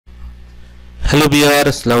Hello viewer,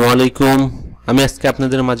 আসসালামু আলাইকুম। আমি আজকে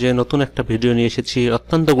আপনাদের মাঝে নতুন একটা ভিডিও নিয়ে এসেছি,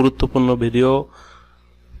 অত্যন্ত গুরুত্বপূর্ণ ভিডিও।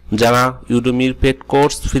 যারা ইউডেমির পেড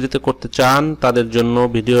কোর্স ফ্রিতে করতে চান তাদের জন্য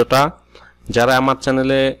ভিডিওটা। যারা আমার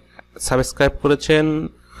চ্যানেলে সাবস্ক্রাইব করেছেন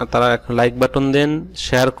তারা এখন লাইক বাটন দেন,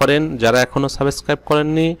 শেয়ার করেন। যারা এখনও সাবস্ক্রাইব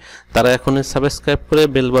করেননি তারা এখনই সাবস্ক্রাইব করে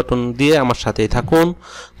বেল বাটন দিয়ে আমার সাথেই থাকুন।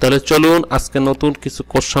 তাহলে চলুন আজকে নতুন কিছু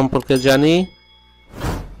কোর্স সম্পর্কে জানি।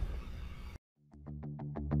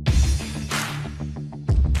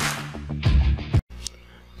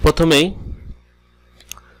 প্রথমেই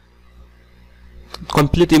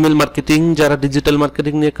কমপ্লিট ইমেল মার্কেটিং, যারা ডিজিটাল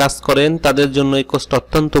মার্কেটিং নিয়ে কাজ করেন তাদের জন্য এই কোর্সটা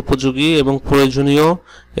অত্যন্ত উপযোগী এবং প্রয়োজনীয়।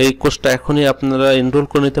 এই কোর্সটা এখনই আপনারা এনরোল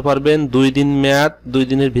করে নিতে পারবেন। 2 দিন মেয়াদ, 2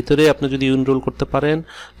 দিনের ভিতরে আপনি যদি এনরোল করতে পারেন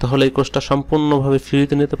তাহলে এই কোর্সটা সম্পূর্ণভাবে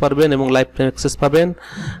ফ্রিতে নিতে পারবেন এবং লাইফ টাইম অ্যাক্সেস পাবেন।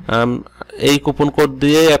 এই কুপন কোড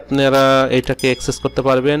দিয়ে আপনারা এটাকে অ্যাক্সেস করতে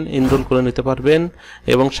পারবেন, এনরোল করে নিতে পারবেন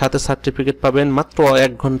এবং সাথে সার্টিফিকেট পাবেন। মাত্র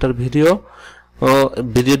 1 ঘন্টার ভিডিও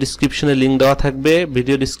ডিসক্রিপশনে লিঙ্ক দেওয়া থাকবে।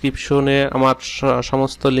 ভিডিও ডিসক্রিপশনে আমার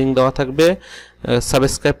সমস্ত লিঙ্ক দেওয়া থাকবে।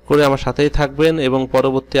 সাবস্ক্রাইব করে আমার সাথেই থাকবেন এবং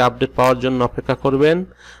পরবর্তী আপডেট পাওয়ার জন্য অপেক্ষা করবেন।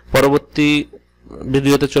 পরবর্তী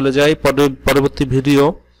ভিডিওতে চলে যাই। পরবর্তী ভিডিও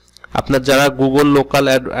আপনার যারা গুগল লোকাল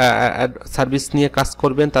সার্ভিস নিয়ে কাজ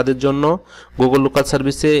করবেন তাদের জন্য। গুগল লোকাল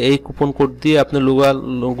সার্ভিসে এই কুপন কোড দিয়ে আপনি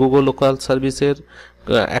গুগল লোকাল সার্ভিসের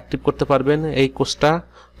অ্যাক্টিভ করতে পারবেন এই কোর্সটা।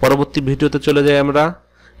 পরবর্তী ভিডিওতে চলে যাই আমরা।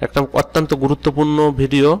 একটা অত্যন্ত গুরুত্বপূর্ণ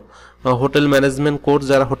ভিডিও, হোটেল ম্যানেজমেন্ট কোর্স।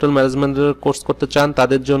 যারা হোটেল ম্যানেজমেন্টের কোর্স করতে চান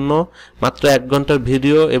তাদের জন্য মাত্র 1 ঘন্টার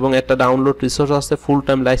ভিডিও এবং একটা ডাউনলোড রিসোর্স আছে, ফুল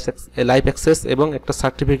টাইম লাইভ অ্যাক্সেস এবং একটা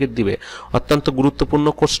সার্টিফিকেট দিবে। অত্যন্ত গুরুত্বপূর্ণ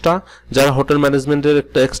কোর্সটা। যারা হোটেল ম্যানেজমেন্টের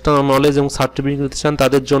একটা এক্সট্রা নলেজ এবং সার্টিফিকেট দিতে চান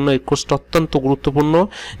তাদের জন্য এই কোর্সটা অত্যন্ত গুরুত্বপূর্ণ।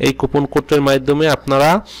 এই কুপন কোডের মাধ্যমে আপনারা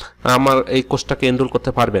আমার এই কোর্সটাকে এনরোল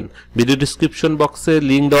করতে পারবেন। ভিডিও ডিসক্রিপশন বক্সে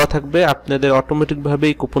লিঙ্ক দেওয়া থাকবে, আপনাদের অটোমেটিকভাবে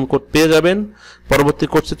এই কুপন কোড পেয়ে যাবেন। পরবর্তী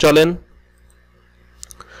কোর্সে চলেন।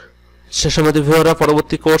 শেষমের ভিউয়াররা,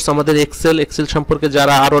 পরবর্তী কোর্স আমাদের এক্সেল সম্পর্কে।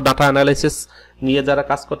 যারা আরো ডাটা অ্যানালাইসিস নিয়ে যারা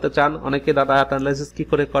কাজ করতে চান, অনেকে ডাটা অ্যানালাইসিস কি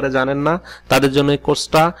করে জানেন না, তাদের জন্য এই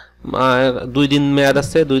কোর্সটা 2 দিন মেয়াদ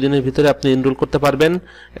আছে। 2 দিনের ভিতরে আপনি এনরোল করতে পারবেন।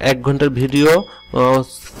 1 ঘন্টার ভিডিও,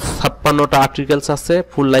 56টা আর্টিকেলস আছে,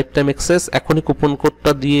 ফুল লাইফ টাইম অ্যাক্সেস। এখনই কুপন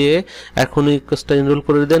কোডটা দিয়ে এখনই কোর্সটা এনরোল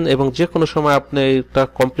করে দেন এবং যে কোনো সময় আপনি এটা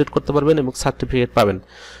কমপ্লিট করতে পারবেন এবং সার্টিফিকেট পাবেন।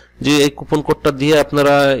 যে এই কুপন কোডটা দিয়ে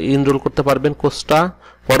আপনারা এনরোল করতে পারবেন কোর্সটা।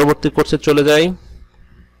 পরবর্তী কোর্সে চলে যাই।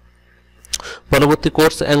 পরবর্তী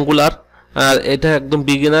কোর্স অ্যাঙ্গুলার, আর এটা একদম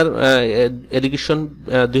বিগিনার এডুকেশন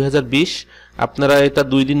 2020। আপনারা এটা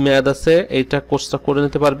 2 দিন মেয়াদ আছে, এইটা কোর্সটা করে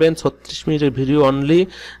নিতে পারবেন। 36 মিনিটের ভিডিও অনলি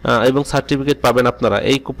এবং সার্টিফিকেট পাবেন আপনারা।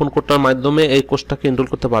 এই কুপন কোডটার মাধ্যমে এই কোর্সটাকে এনরোল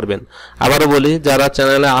করতে পারবেন। আবারও বলি, যারা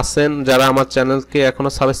চ্যানেলে আছেন, যারা আমার চ্যানেলকে এখনো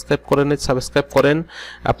সাবস্ক্রাইব করেন, সাবস্ক্রাইব করেন।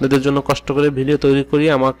 আপনাদের জন্য কষ্ট করে ভিডিও তৈরি করি,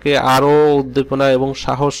 আমাকে আরও উদ্দীপনা এবং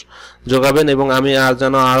সাহস যোগাবেন এবং আমি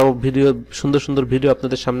যেন আরও সুন্দর ভিডিও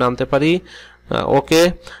আপনাদের সামনে আনতে পারি। ওকে,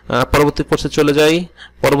 পরবর্তী কোর্সে চলে যাই।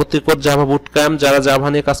 পরবর্তী কোর্স জাভা বুট ক্যাম্প। যারা জাভা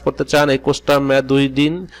নিয়ে কাজ করতে চান, এই কোর্সটা 2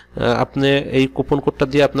 দিন। আপনি এই কুপন কোডটা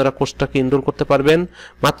দিয়ে আপনারা কোর্সটাকে এনরোল করতে পারবেন।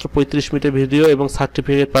 মাত্র 35 মিনিটের ভিডিও এবং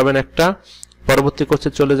সার্টিফিকেট পাবেন একটা। পরবর্তী কোর্সে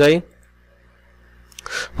চলে যাই।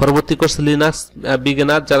 পরবর্তী কোর্স লিনাক্স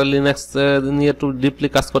বিগিনার। যারা লিনাক্স নিয়ে একটু ডিপলি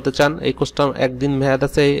কাজ করতে চান, এই কোর্সটা 1 দিন মেয়াদ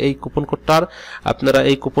আছে এই কুপন কোডটার। আপনারা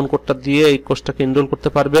এই কুপন কোডটা দিয়ে এই কোর্সটাকে এনরোল করতে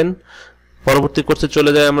পারবেন। পরবর্তী কোর্সে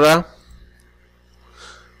চলে যাই আমরা।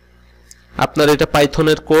 আপনার এটা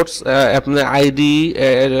পাইথনের কোর্স, আপনার আইডি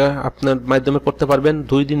আপনার মাধ্যমে করতে পারবেন।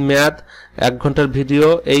 2 দিন মেয়াদ, 1 ঘন্টার ভিডিও।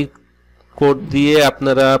 এই কোড দিয়ে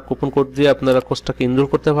আপনারা কুপন কোড দিয়ে আপনারা কোর্সটাকে এনরোল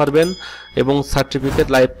করতে পারবেন এবং সার্টিফিকেট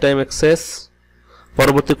লাইফ টাইম অ্যাক্সেস।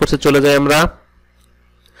 পরবর্তী কোর্সে চলে যাই আমরা।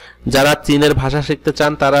 যারা চীনের ভাষা শিখতে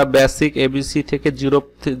চান তারা বেসিক এবিসি থেকে 0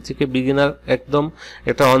 থেকে বিগিনার একদম।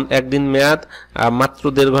 এটা 1 দিন মেয়াদ, মাত্র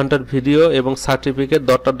 1.5 ঘন্টার ভিডিও এবং সার্টিফিকেট।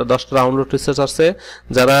 10টা ডাউনলোড রিসোর্স আছে।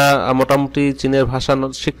 যারা মোটামুটি চীনের ভাষা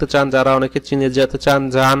শিখতে চান, যারা অনেকে চীনে যেতে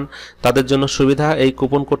যান তাদের জন্য সুবিধা। এই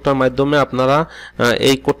কুপন কোডটার মাধ্যমে আপনারা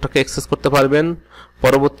এই কোডটাকে অ্যাক্সেস করতে পারবেন।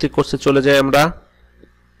 পরবর্তী কোর্সে চলে যাই আমরা।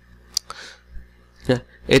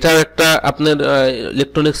 এটা একটা আপনার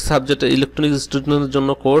ইলেকট্রনিক্স সাবজেক্ট, ইলেকট্রনিক্স স্টুডেন্টদের জন্য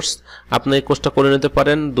কোর্স। আপনি এই কোর্সটা করে নিতে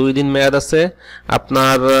পারেন। 2 দিন মেয়াদ আছে।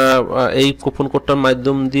 আপনার এই কুপন কোডটার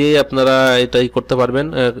মাধ্যম দিয়ে আপনারা এটাই করতে পারবেন,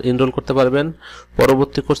 এনরোল করতে পারবেন।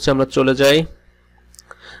 পরবর্তী কোর্সে আমরা চলে যাই।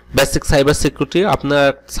 Basic cyber security. আপনার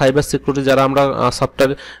সাইবার সিকিউরিটি যারা আমরা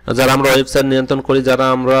সফটওয়্যার, যারা আমরা ওয়েবসাইট নিয়ন্ত্রণ করি, যারা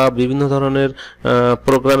আমরা বিভিন্ন ধরনের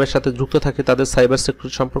প্রোগ্রামের সাথে যুক্ত থাকি, তাদের সাইবার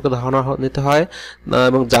সিকিউরিটি সম্পর্কে ধারণা নিতে হয়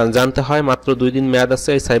এবং জানতে হয়। মাত্র 2 দিন মেয়াদ আছে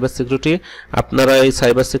এই সাইবার সিকিউরিটি। আপনারা এই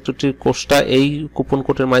সাইবার সিকিউরিটির কোর্সটা এই কুপন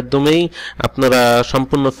কোডের মাধ্যমেই আপনারা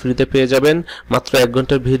সম্পূর্ণ ফ্রিতে পেয়ে যাবেন। মাত্র 1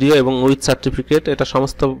 ঘন্টার ভিডিও এবং উইথ সার্টিফিকেট। এটা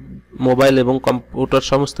সমস্ত মোবাইল এবং কম্পিউটার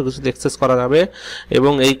সমস্ত কিছু অ্যাক্সেস করা যাবে।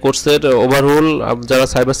 এবং এই কোর্সের ওভারঅল যারা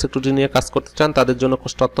সাইবার সিকিউরিটি নিয়ে কাজ করতে চান তাদের জন্য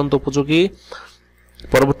কোর্সটা অত্যন্ত উপযোগী।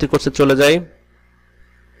 পরবর্তী কোর্সে চলে যাই।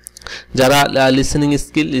 যারা লিসেনিং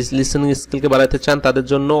স্কিলকে বাড়াতে চান তাদের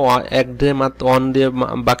জন্য 1 ডে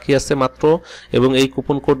বাকি আছে মাত্র, এবং এই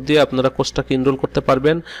কুপন কোড দিয়ে আপনারা কোর্সটাকে এনরোল করতে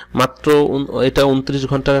পারবেন। মাত্র এটা 29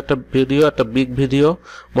 ঘন্টার একটা ভিডিও, একটা বিগ ভিডিও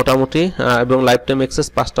মোটামুটি, এবং লাইফ টাইম অ্যাক্সেস,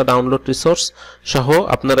 5টা ডাউনলোড রিসোর্স সহ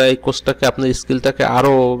আপনারা এই কোর্সটাকে, আপনার স্কিলটাকে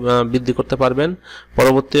আরও বৃদ্ধি করতে পারবেন।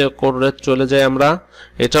 পরবর্তী কোর্সে চলে যাই আমরা।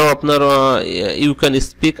 এটাও আপনার you can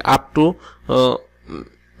speak up to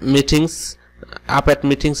meetings, up at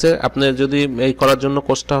মিটিংসে আপনি যদি এই করার জন্য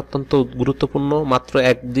কোর্সটা অত্যন্ত গুরুত্বপূর্ণ। মাত্র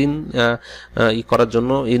 1 দিন করার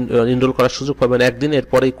জন্য এনরোল করার সুযোগ পাবেন, 1 দিন,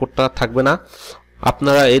 এরপরে এই কোর্সটা থাকবে না।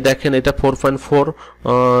 আপনারা এই দেখেন, এটা 4.4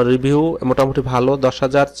 রিভিউ, মোটামুটি ভালো।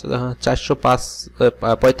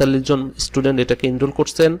 10,445 জন স্টুডেন্ট এটাকে এনরোল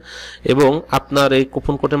করছেন, এবং আপনার এই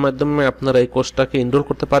কুপন কোডের মাধ্যমে আপনারা এই কোর্সটাকে এনরোল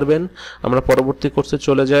করতে পারবেন। আমরা পরবর্তী কোর্সে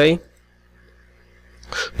চলে যাই।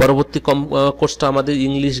 পরবর্তী কোর্সটা আমাদের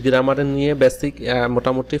ইংলিশ গ্রামারের নিয়ে বেসিক,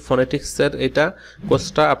 মোটামুটি ফনেটিক্সের এটা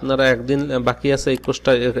কোর্সটা। আপনারা 1 দিন বাকি আছে এই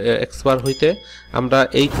কোর্সটা এক্সপায়ার হইতে। আমরা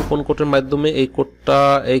এই কুপন কোডের মাধ্যমে এই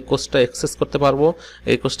কোর্সটা অ্যাক্সেস করতে পারবো।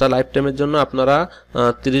 এই কোর্সটা লাইফ টাইমের জন্য আপনারা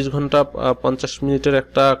 30 ঘন্টা 50 মিনিটের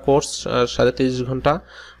একটা কোর্স, 30.5 ঘন্টা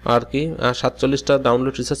আর কি, 47টা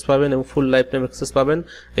ডাউনলোড রিসোর্স পাবেন এবং ফুল লাইফ টাইম অ্যাক্সেস পাবেন।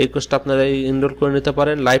 এই কোর্সটা আপনারা এনরোল করে নিতে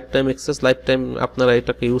পারেন। Life time access, life time আপনারা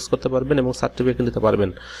এটাকে ইউজ করতে পারবেন এবং সার্টিফিকেট নিতে পারবেন।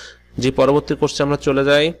 যে পরবর্তী কোর্সে আমরা চলে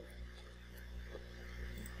যাই।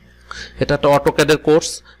 এটা একটা অটোক্যাডের কোর্স।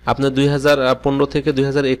 আপনার 2015 থেকে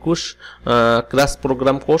 2021 ক্লাস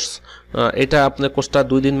প্রোগ্রাম কোর্স। এটা আপনার কোর্সটা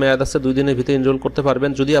 2 দিন মেয়াদ আছে, 2 দিনের ভিতরে এনরোল করতে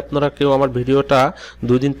পারবেন। যদি আপনারা কেউ আমার ভিডিওটা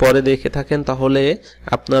 2 দিন পরে দেখে থাকেন তাহলে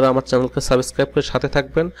আপনারা আমার চ্যানেলকে সাবস্ক্রাইব করে সাথে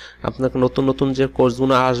থাকবেন। আপনাকে নতুন নতুন যে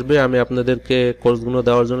কোর্সগুলো আসবে আমি আপনাদেরকে কোর্সগুলো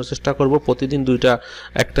দেওয়ার জন্য চেষ্টা করব। প্রতিদিন 2টা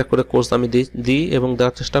একটা করে কোর্স আমি দিই এবং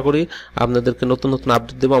দেওয়ার চেষ্টা করি। আপনাদেরকে নতুন নতুন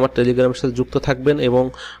আপডেট দেবো। আমার টেলিগ্রামের সাথে যুক্ত থাকবেন এবং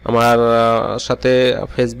আমার সাথে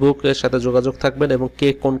ফেসবুকের সাথে যোগাযোগ থাকবেন, এবং কে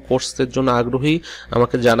কোন কোর্সের জন্য আগ্রহী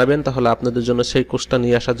আমাকে জানাবেন, তাহলে আপনাদের জন্য সেই কোর্সটা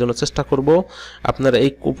নিয়ে আসার জন্য চেষ্টা করব। আপনারা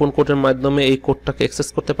এই কুপন কোডের মাধ্যমে এই কোডটাকে অ্যাক্সেস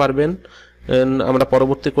করতে পারবেন। আমরা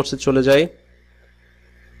পরবর্তী কোর্সে চলে যাই।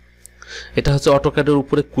 এটা হচ্ছে অটোক্যাডের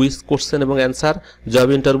উপরে কুইজ কোশ্চেন এবং অ্যান্সার। জব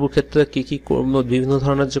ইন্টারভিউ ক্ষেত্রে কি বিভিন্ন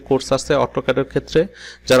ধরনের যে কোর্স আছে অটোক্যাডের ক্ষেত্রে,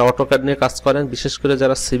 যারা অটোক্যাড নিয়ে কাজ করেন, বিশেষ করে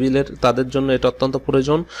যারা সিভিলের, তাদের জন্য এটা অত্যন্ত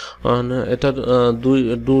প্রয়োজন। এটার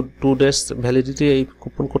 2 ডেজ ভ্যালিডিটি এই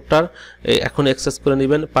কুপন কোডটার। এখন অ্যাক্সেস করে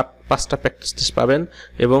নেবেন, 5টা প্র্যাকটিস টেস্ট পাবেন।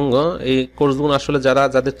 এবং এই কোর্সগুলো আসলে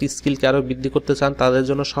যাদের স্কিলকে আরও বৃদ্ধি করতে চান তাদের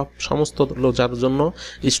জন্য, সমস্ত যার জন্য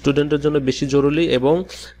স্টুডেন্টের জন্য বেশি জরুরি, এবং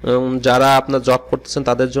যারা আপনার জব করতেছেন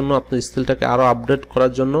তাদের জন্য আপনার স্কিলটাকে আরও আপডেট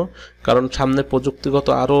করার জন্য। কারণ সামনে প্রযুক্তিগত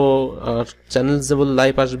আরও চ্যালেঞ্জেবল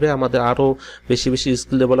লাইফ আসবে, আমাদের আরও বেশি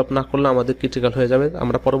স্কিল ডেভেলপ না করলে আমাদের ক্রিটিক্যাল হয়ে যাবে।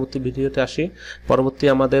 আমরা পরবর্তী ভিডিওতে আসি। পরবর্তী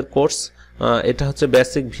আমাদের কোর্স, এটা হচ্ছে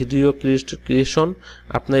বেসিক ভিডিও ক্রিয়েশন।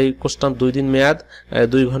 আপনার এই কোর্সটা 2 দিন মেয়াদ,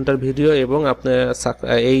 2 ঘন্টার ভিডিও, এবং আপনি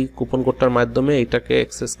এই কুপন কোডটার মাধ্যমে এইটাকে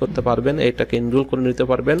অ্যাক্সেস করতে পারবেন, এইটাকে এনরোল করে নিতে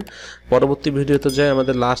পারবেন। পরবর্তী ভিডিওতে যাই।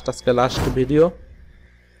 আমাদের আজকে last video,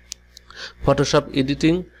 Photoshop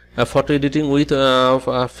editing, photo editing with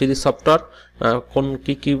free software.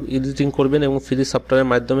 কি এডিটিং করবেন এবং ফ্রি সফটওয়্যারের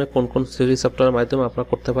মাধ্যমে কোন ফ্রি সফটওয়্যারের মাধ্যমে আপনারা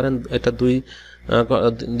করতে পারেন। এটা 2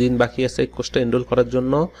 দিন বাকি আছে এই কোর্সটা এনরোল করার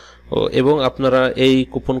জন্য, এবং আপনারা এই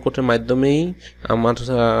কুপন কোডের মাধ্যমেই আমার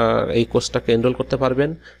এই কোর্সটাকে এনরোল করতে পারবেন।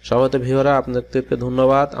 সবাইতে ভিউয়াররা, আপনাদেরকে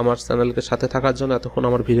ধন্যবাদ আমার চ্যানেলকে সাথে থাকার জন্য, এতক্ষণ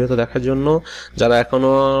আমার ভিডিওতে দেখার জন্য। যারা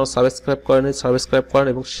এখনও সাবস্ক্রাইব করেনি সাবস্ক্রাইব করেন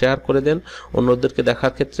এবং শেয়ার করে দেন অন্যদেরকে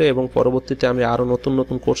দেখার ক্ষেত্রে, এবং পরবর্তীতে আমি আরও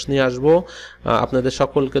নতুন কোর্স নিয়ে আসবো। আপনাদের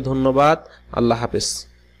সকলকে ধন্যবাদ। আল্লাহ হাফেজ।